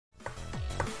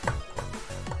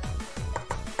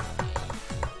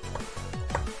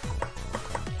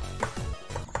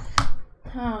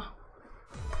Huh.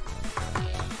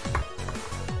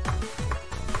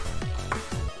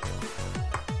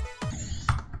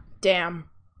 Damn.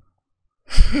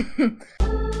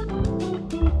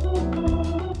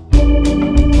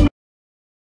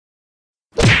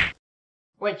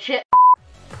 Wait, shit.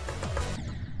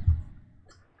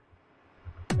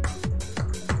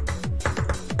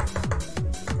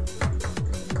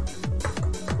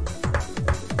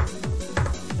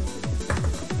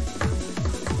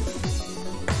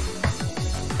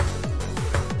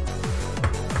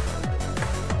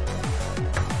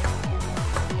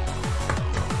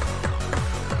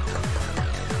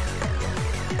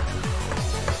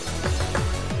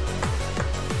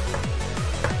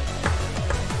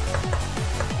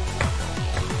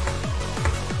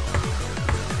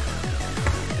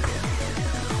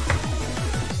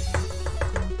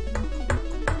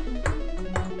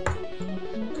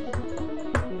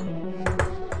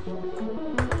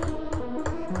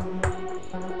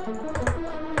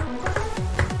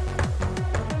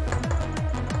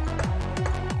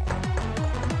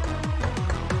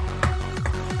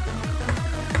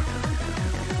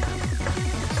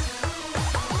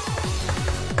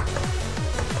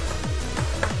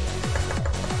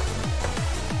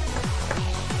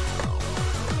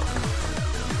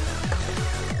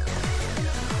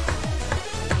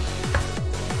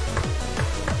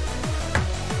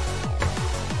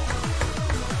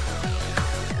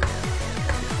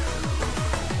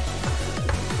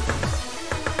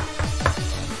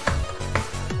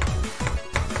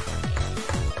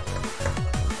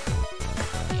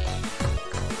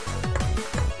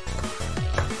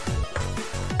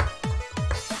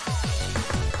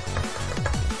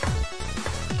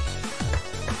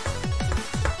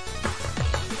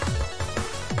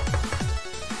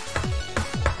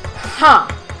 Huh.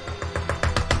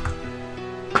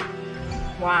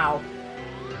 Wow.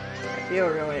 I feel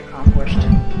really accomplished.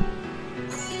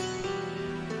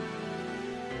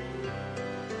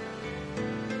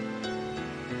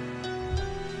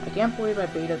 I can't believe I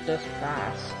beat it this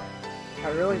fast.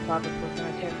 I really thought this was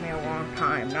gonna take me a long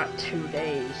time, not 2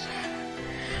 days.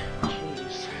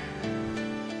 Jeez.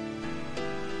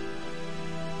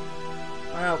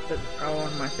 I hope this is probably one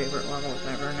of my favorite levels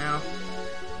ever now.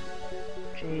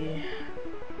 Gee,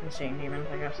 insane demons,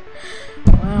 I guess.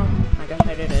 Well, I guess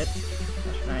I did it.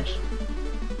 That's nice.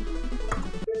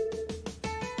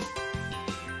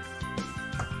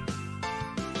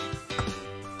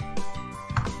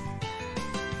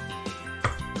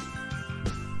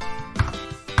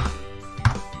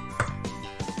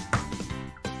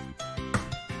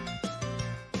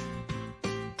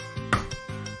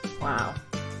 Wow.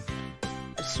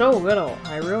 It's so little.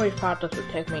 I really thought this would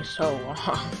take me so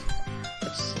long.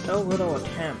 So little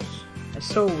attempts. It's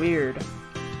so weird.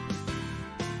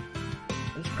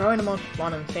 It's probably the most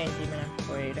fun insane demon I've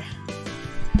played.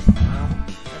 Wow,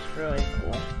 that's really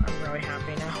cool. I'm really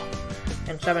happy now.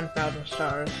 And 7,000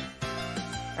 stars.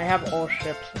 I have all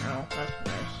ships now. That's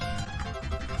nice.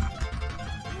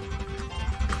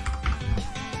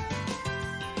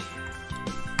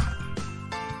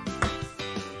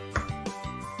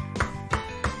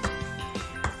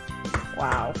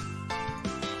 Wow.